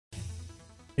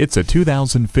It's a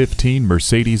 2015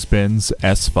 Mercedes-Benz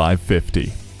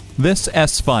S550. This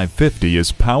S550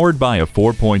 is powered by a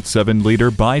 4.7-liter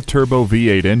BiTurbo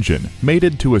V8 engine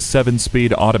mated to a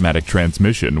 7-speed automatic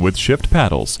transmission with shift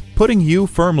paddles, putting you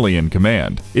firmly in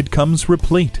command. It comes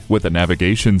replete with a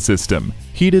navigation system,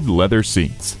 heated leather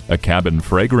seats, a cabin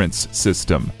fragrance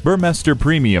system, Burmester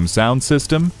premium sound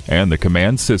system, and the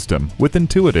command system with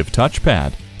intuitive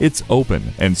touchpad. Its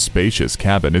open and spacious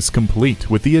cabin is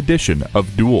complete with the addition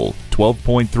of dual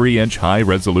 12.3-inch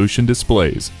high-resolution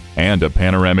displays and a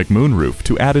panoramic moonroof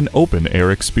to add an open-air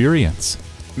experience.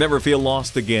 Never feel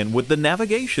lost again with the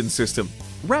navigation system.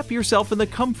 Wrap yourself in the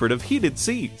comfort of heated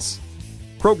seats.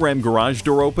 Program garage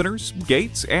door openers,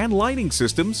 gates, and lighting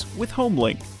systems with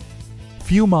HomeLink.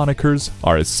 Few monikers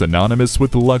are as synonymous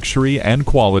with luxury and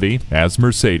quality as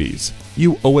Mercedes.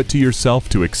 You owe it to yourself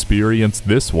to experience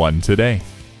this one today.